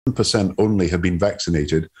7% only have been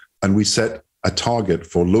vaccinated, and we set a target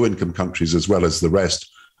for low-income countries as well as the rest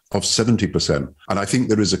of 70%. And I think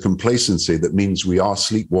there is a complacency that means we are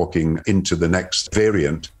sleepwalking into the next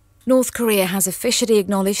variant. North Korea has officially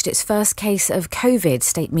acknowledged its first case of COVID.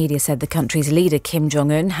 State media said the country's leader, Kim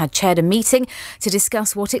Jong-un, had chaired a meeting to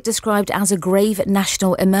discuss what it described as a grave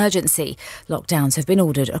national emergency. Lockdowns have been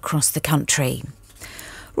ordered across the country.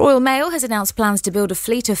 Royal Mail has announced plans to build a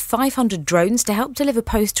fleet of 500 drones to help deliver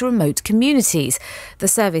post to remote communities. The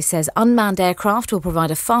service says unmanned aircraft will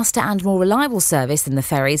provide a faster and more reliable service than the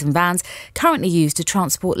ferries and vans currently used to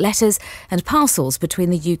transport letters and parcels between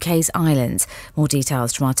the UK's islands. More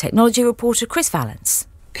details from our technology reporter Chris Vallance.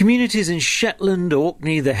 Communities in Shetland,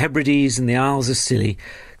 Orkney, the Hebrides and the Isles of Scilly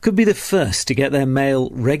could be the first to get their mail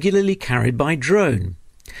regularly carried by drone.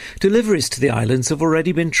 Deliveries to the islands have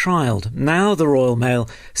already been trialled. Now the Royal Mail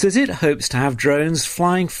says it hopes to have drones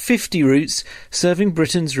flying 50 routes serving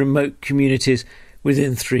Britain's remote communities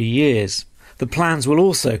within 3 years. The plans will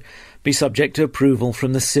also be subject to approval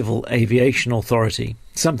from the Civil Aviation Authority,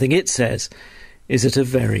 something it says is at a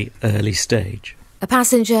very early stage. A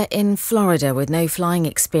passenger in Florida with no flying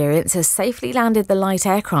experience has safely landed the light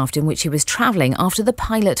aircraft in which he was travelling after the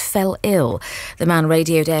pilot fell ill. The man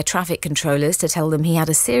radioed air traffic controllers to tell them he had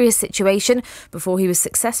a serious situation before he was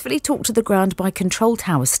successfully talked to the ground by control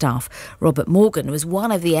tower staff. Robert Morgan was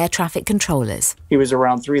one of the air traffic controllers. He was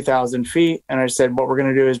around 3,000 feet, and I said, what we're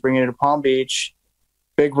going to do is bring you to Palm Beach,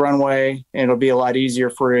 big runway, and it'll be a lot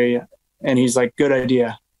easier for you. And he's like, good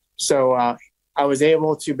idea. So I was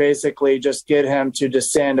able to basically just get him to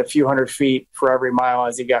descend a few hundred feet for every mile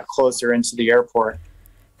as he got closer into the airport.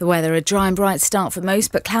 The weather, a dry and bright start for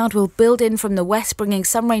most, but cloud will build in from the west, bringing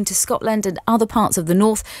some rain to Scotland and other parts of the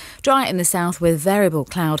north. Dry in the south with variable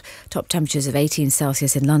cloud. Top temperatures of 18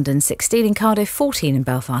 Celsius in London, 16 in Cardiff, 14 in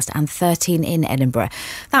Belfast and 13 in Edinburgh.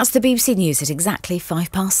 That's the BBC News at exactly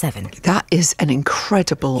 7:05. That is an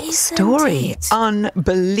incredible story.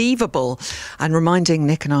 Unbelievable. And reminding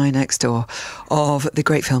Nick and I next door of the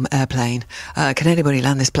great film Airplane. Can anybody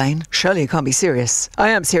land this plane? Shirley, you can't be serious. I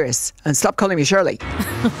am serious. And stop calling me Shirley.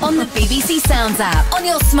 On the BBC Sounds app, on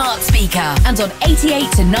your smart speaker, and on 88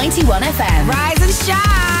 to 91 FM. Rise and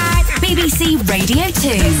shine! BBC Radio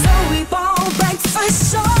 2.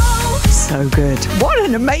 So good. What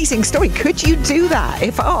an amazing story. Could you do that?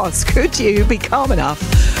 If asked, could you be calm enough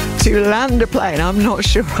to land a plane? I'm not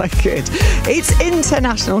sure I could. It's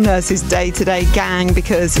International Nurses Day today, gang,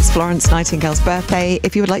 because it's Florence Nightingale's birthday.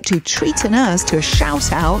 If you would like to treat a nurse to a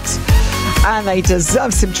shout out, and they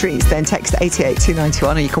deserve some treats, then text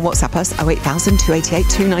 88291, or you can WhatsApp us 08000 288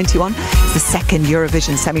 291. It's the second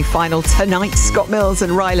Eurovision semi-final tonight. Scott Mills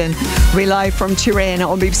and Rylan relive from Turin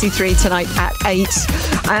on BBC Three tonight at 8.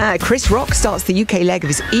 Chris Rock starts the UK leg of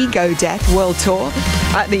his Ego Death World Tour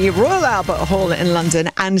at the Royal Albert Hall in London,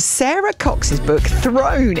 and Sarah Cox's book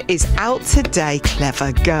Throne is out today.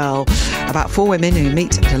 Clever girl, about 4 women who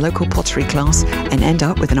meet at a local pottery class and end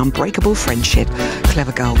up with an unbreakable friendship.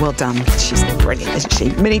 Clever girl, well done. She's brilliant, isn't she?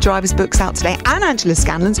 Minnie Driver's book's out today, and Angela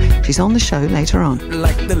Scanlon's. She's on the show later on.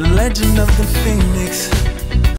 Like the legend of the Phoenix,